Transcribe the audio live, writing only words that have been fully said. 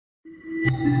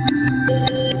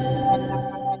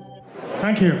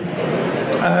Thank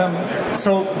you.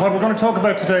 So what we're going to talk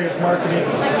about today is marketing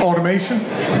automation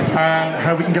and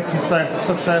how we can get some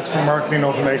success from marketing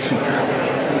automation.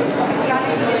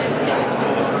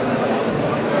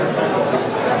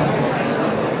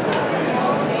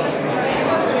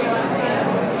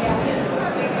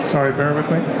 Sorry, bear with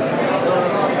me.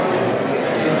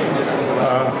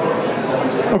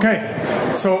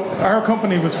 Okay, so our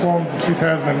company was formed in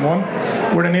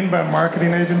 2001. We're an inbound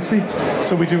marketing agency,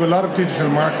 so we do a lot of digital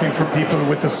marketing for people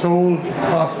with the sole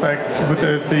prospect, with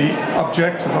the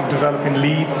objective of developing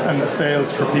leads and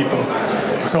sales for people.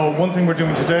 So one thing we're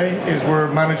doing today is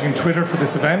we're managing Twitter for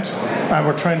this event, and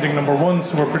we're trending #1,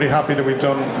 so we're pretty happy that we've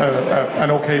done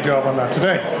an okay job on that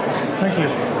today. Thank you.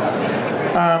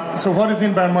 So what is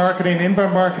inbound marketing?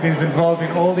 Inbound marketing is involving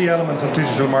all the elements of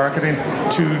digital marketing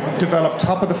to develop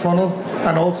top of the funnel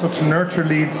and also to nurture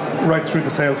leads right through the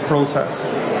sales process.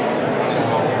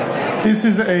 This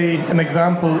is an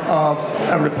example of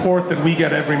a report that we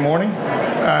get every morning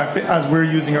as we're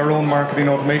using our own marketing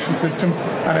automation system,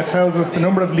 and it tells us the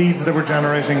number of leads that we're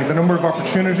generating, the number of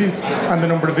opportunities, and the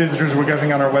number of visitors we're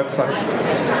getting on our website.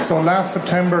 So last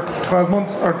September, 12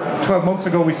 months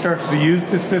ago, we started to use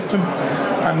this system,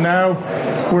 and now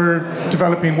we're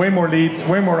developing way more leads,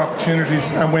 way more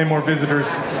opportunities, and way more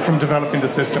visitors from developing the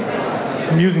system,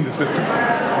 from using the system.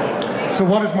 So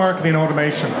what is marketing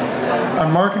automation?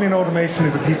 And marketing automation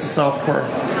is a piece of software,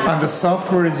 and the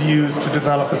software is used to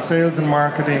develop a sales and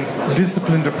marketing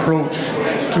disciplined approach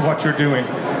to what you're doing.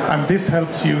 And this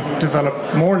helps you develop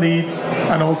more leads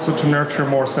and also to nurture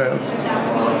more sales.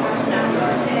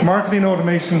 Marketing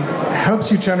automation helps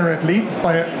you generate leads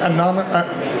by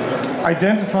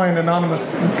identifying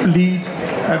anonymous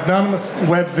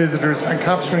web visitors and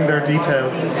capturing their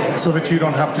details so that you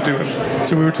don't have to do it.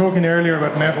 So we were talking earlier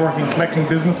about networking, collecting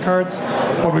business cards.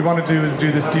 What we want to do is do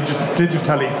this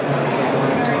digitally.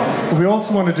 What we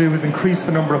also want to do is increase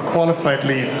the number of qualified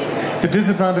leads. The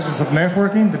disadvantages of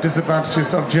networking, the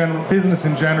disadvantages of business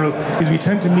in general, is we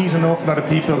tend to meet an awful lot of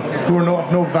people who are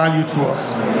of no value to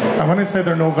us. And when I say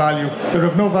they're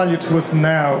of no value to us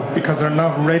now because they're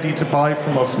not ready to buy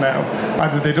from us now.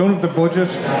 Either they don't have the budget,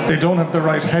 they don't have the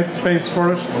right headspace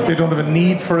for it, they don't have a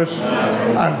need for it.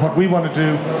 And what we want to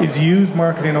do is use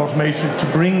marketing automation to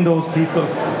bring those people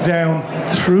down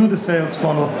through the sales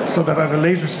funnel so that at a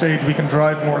later stage we can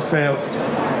drive more sales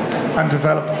and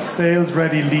develop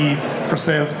sales-ready leads for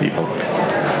salespeople.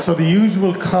 So the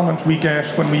usual comment we get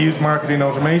when we use marketing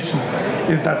automation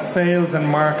is that sales and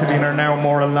marketing are now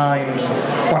more aligned.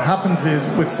 What happens is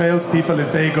with salespeople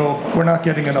is they go, we're not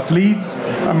getting enough leads,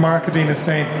 and marketing is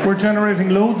saying, we're generating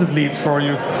loads of leads for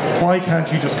you, why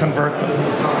can't you just convert them?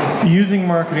 Using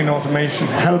marketing automation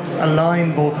helps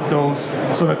align both of those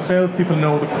so that salespeople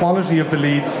know the quality of the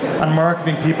leads and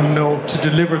marketing people know to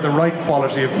deliver the right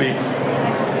quality of leads.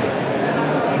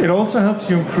 It also helps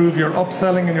you improve your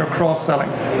upselling and your cross-selling.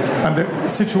 And the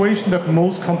situation that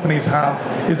most companies have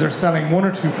is they're selling one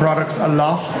or two products a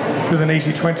lot. There's an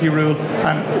 80-20 rule,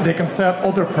 and they can sell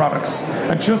other products.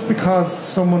 And just because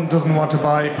someone doesn't want to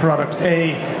buy product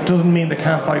A doesn't mean they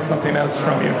can't buy something else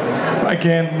from you.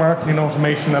 Again, marketing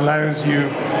automation allows you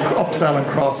upsell and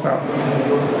cross-sell.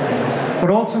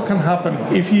 What also can happen,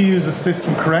 if you use a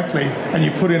system correctly and you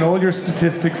put in all your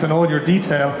statistics and all your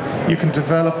detail, you can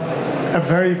develop a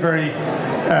very, very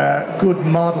good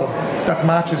model that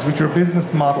matches with your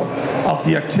business model of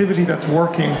the activity that's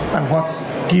working and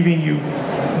what's giving you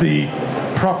the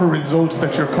proper result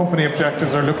that your company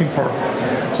objectives are looking for.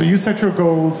 So you set your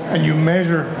goals and you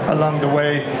measure along the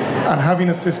way, and having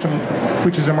a system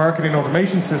which is a marketing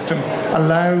automation system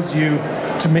allows you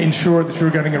to ensure that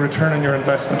you're getting a return on your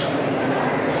investment.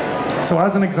 So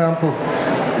as an example,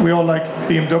 we all like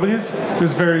BMWs.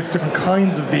 There's various different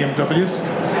kinds of BMWs.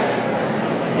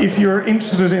 If you're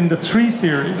interested in the 3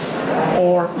 Series,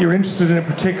 or you're interested in a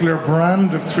particular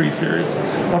brand of 3 Series,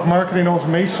 what marketing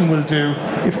automation will do,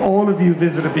 if all of you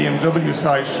visit a BMW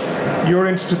site, you're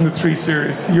interested in the 3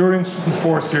 Series, you're interested in the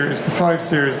 4 Series, the 5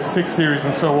 Series, the 6 Series,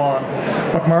 and so on.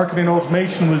 What marketing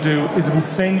automation will do is it will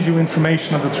send you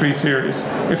information on the 3 Series.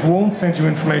 It won't send you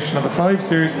information on the 5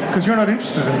 Series because you're not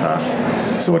interested in that.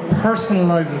 So it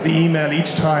personalizes the email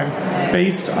each time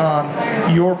based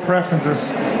on your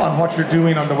preferences on what you're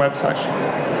doing on the website.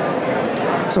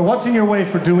 So what's in your way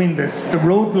for doing this? The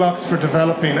roadblocks for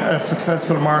developing a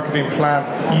successful marketing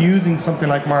plan using something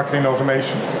like marketing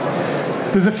automation.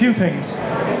 There's a few things.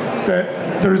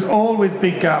 There's always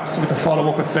big gaps with the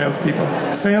follow-up with salespeople.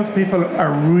 Salespeople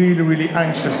are really, really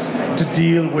anxious to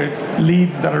deal with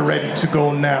leads that are ready to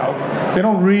go now. They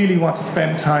don't really want to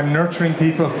spend time nurturing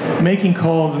people, making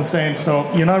calls and saying,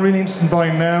 so you're not really interested in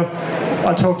buying now?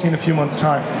 I'll talk to you in a few months'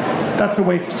 time. That's a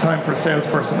waste of time for a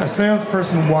salesperson. A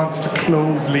salesperson wants to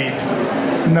close leads,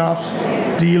 not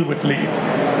deal with leads.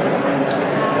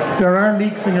 There are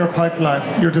leaks in your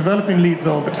pipeline. You're developing leads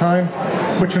all the time,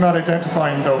 but you're not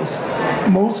identifying those.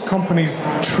 Most companies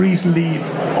treat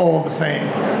leads all the same.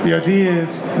 The idea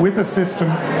is, with a system,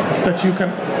 that you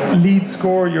can lead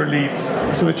score your leads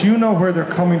so that you know where they're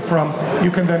coming from.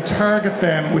 You can then target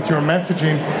them with your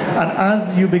messaging, and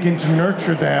as you begin to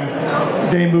nurture them,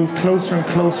 they move closer and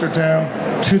closer down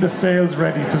to the sales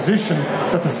ready position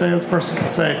that the salesperson can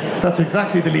say, that's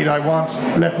exactly the lead I want,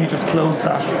 let me just close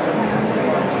that.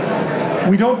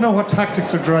 We don't know what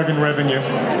tactics are driving revenue,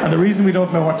 and the reason we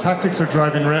don't know what tactics are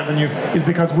driving revenue is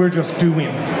because we're just doing.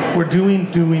 We're doing,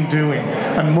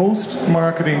 and most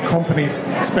marketing companies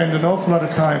spend an awful lot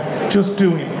of time just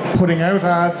doing, putting out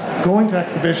ads, going to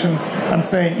exhibitions and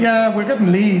saying, yeah, we're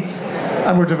getting leads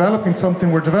and we're developing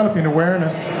something, we're developing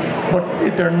awareness, but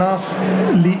they're not,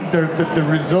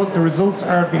 the results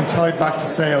aren't being tied back to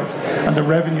sales and the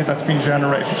revenue that's being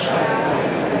generated.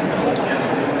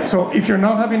 So if you're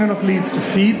not having enough leads to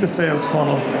feed the sales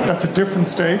funnel, that's a different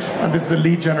stage, and this is a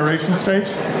lead generation stage.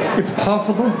 It's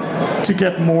possible to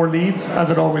get more leads,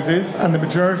 as it always is, and the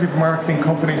majority of marketing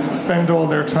companies spend all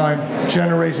their time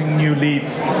generating new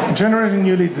leads. Generating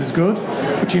new leads is good,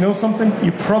 but you know something?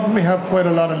 You probably have quite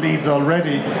a lot of leads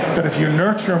already that if you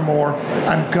nurture more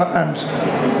and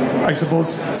I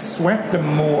suppose sweat them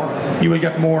more, you will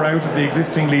get more out of the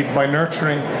existing leads by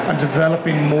nurturing and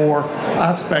developing more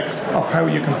aspects of how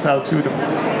you can sell to them.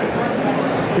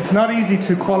 It's not easy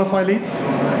to qualify leads,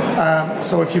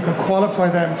 so if you can qualify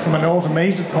them from an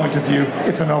automated point of view,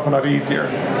 it's an awful lot easier.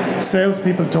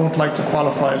 Salespeople don't like to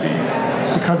qualify leads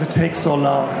because it takes so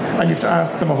long, and you have to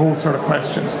ask them a whole sort of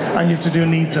questions, and you have to do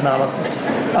needs analysis.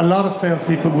 A lot of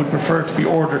salespeople would prefer to be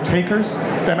order takers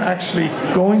than actually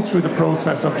going through the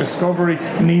process of discovery,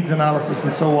 needs analysis,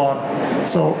 and so on.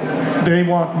 So they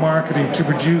want marketing to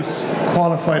produce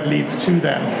qualified leads to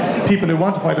them, people who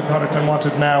want to buy the product and want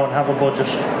it now and have a budget.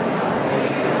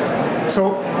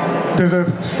 So there's a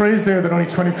phrase there that only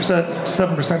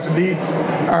 27% of leads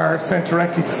are sent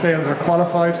directly to sales or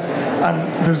qualified,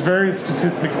 and there's various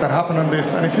statistics that happen on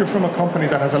this, and if you're from a company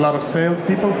that has a lot of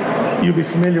salespeople, you'll be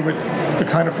familiar with the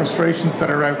kind of frustrations that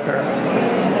are out there.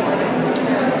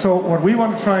 So what we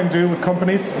want to try and do with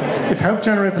companies is help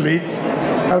generate the leads,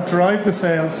 help drive the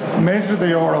sales, measure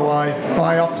the ROI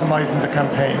by optimizing the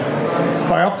campaign.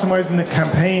 By optimizing the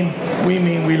campaign, we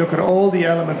mean we look at all the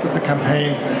elements of the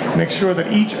campaign, make sure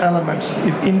that each element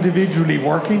is individually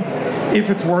working. If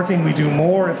it's working, we do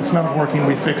more. If it's not working,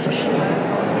 we fix it.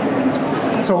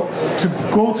 So to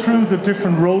go through the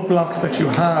different roadblocks that you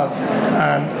have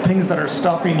and things that are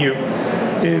stopping you,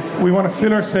 is we want to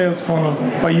fill our sales funnel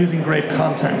by using great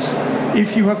content.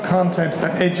 If you have content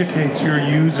that educates your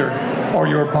user or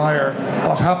your buyer,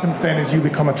 what happens then is you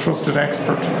become a trusted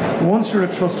expert. Once you're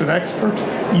a trusted expert,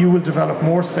 you will develop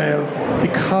more sales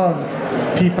because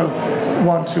people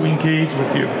want to engage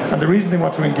with you. And the reason they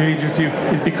want to engage with you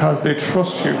is because they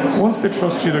trust you. Once they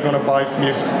trust you, they're going to buy from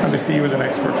you and they see you as an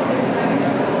expert.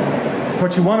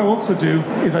 What you want to also do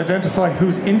is identify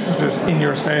who's interested in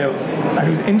your sales and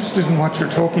who's interested in what you're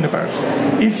talking about.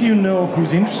 If you know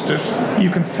who's interested, you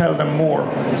can sell them more.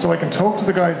 So I can talk to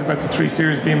the guys about the 3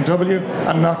 Series BMW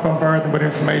and not bombard them with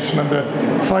information on the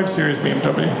 5 Series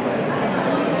BMW.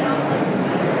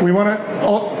 We want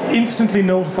to instantly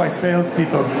notify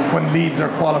salespeople when leads are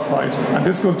qualified, and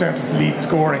this goes down to lead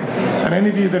scoring. And any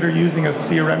of you that are using a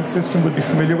CRM system will be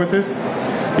familiar with this,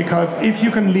 because if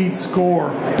you can lead score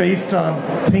based on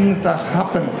things that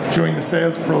happen during the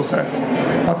sales process,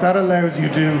 what that allows you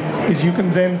to do is you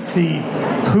can then see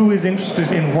who is interested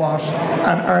in what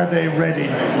and are they ready.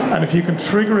 And if you can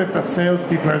trigger it that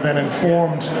salespeople are then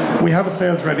informed, we have a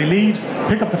sales ready lead,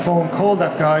 pick up the phone, call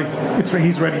that guy,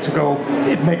 he's ready to go.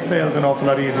 It makes sales an awful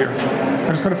lot easier. I'm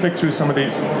just going to flick through some of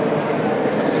these.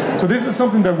 So this is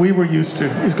something that we were used to,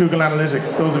 is Google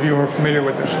Analytics, those of you who are familiar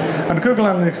with it. And Google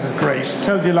Analytics is great. It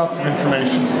tells you lots of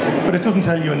information, but it doesn't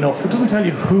tell you enough. It doesn't tell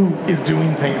you who is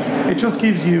doing things. It just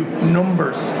gives you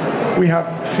numbers. We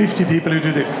have 50 people who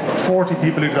do this, 40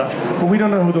 people who do that, but we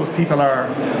don't know who those people are.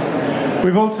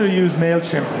 We've also used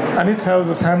MailChimp, and it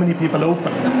tells us how many people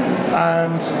open.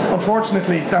 And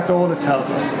unfortunately, that's all it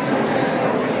tells us.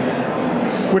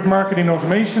 With marketing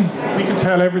automation, we can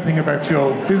tell everything about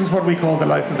Joe. This is what we call the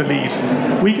life of the lead.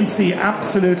 We can see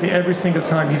absolutely every single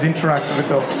time he's interacted with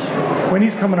us. When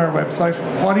he's come on our website,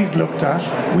 what he's looked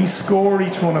at, we score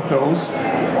each one of those.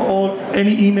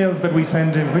 Any emails that we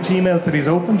send him, which emails that he's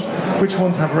opened, which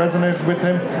ones have resonated with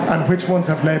him, and which ones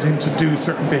have led him to do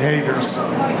certain behaviours.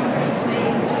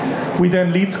 We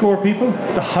then lead score people.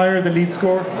 The higher the lead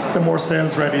score, the more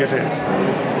sales ready it is.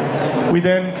 We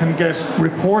then can get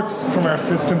reports from our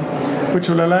system which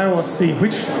will allow us to see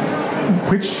which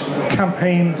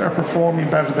campaigns are performing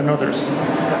better than others.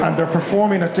 And they're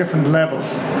performing at different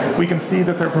levels. We can see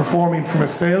that they're performing from a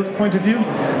sales point of view.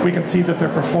 We can see that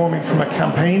they're performing from a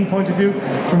campaign point of view,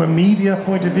 from a media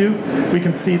point of view. We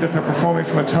can see that they're performing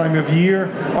from a time of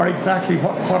year or exactly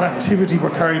what activity we're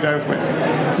carried out with.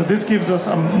 So this gives us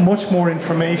much more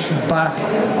information back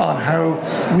on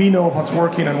how we know what's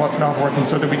working and what's not working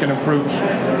so that we can improve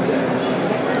it.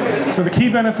 So the key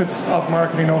benefits of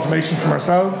marketing automation from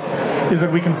ourselves is that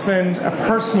we can send a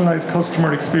personalized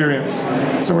customer experience.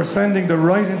 So we're sending the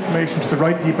right information to the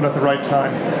right people at the right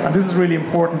time. And this is really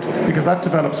important because that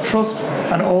develops trust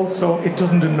and also it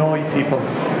doesn't annoy people.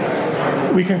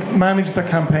 We can manage the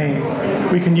campaigns.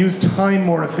 We can use time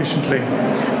more efficiently.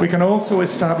 We can also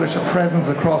establish a presence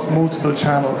across multiple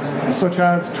channels, such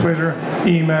as Twitter,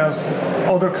 email,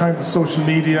 other kinds of social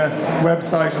media,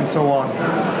 website, and so on.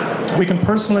 We can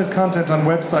personalize content on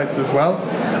websites as well.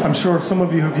 I'm sure some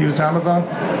of you have used Amazon,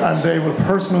 and they will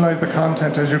personalize the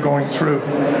content as you're going through.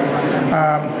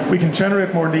 We can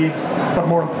generate more leads, but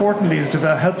more importantly is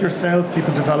help your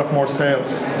salespeople develop more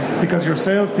sales, because your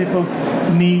salespeople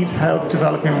need help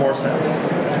developing more sales.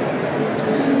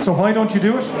 So why don't you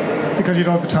do it? Because you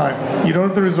don't have the time. You don't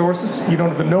have the resources. You don't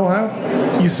have the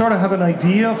know-how. You sort of have an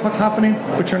idea of what's happening,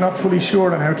 but you're not fully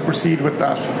sure on how to proceed with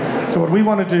that. So what we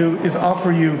want to do is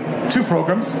offer you two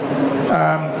programs.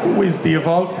 Is the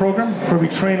Evolve program, where we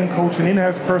train and coach an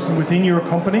in-house person within your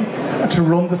company to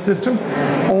run the system,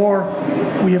 or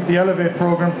we have the Elevate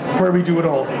program, where we do it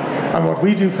all. And what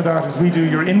we do for that is we do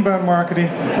your inbound marketing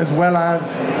as well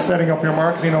as setting up your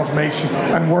marketing automation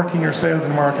and working your sales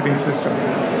and marketing system.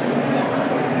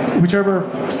 Whichever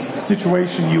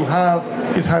situation you have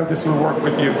is how this will work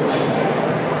with you.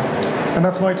 And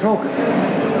that's my talk.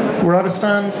 We're at a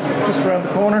stand just around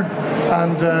the corner,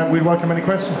 and we'd welcome any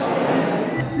questions.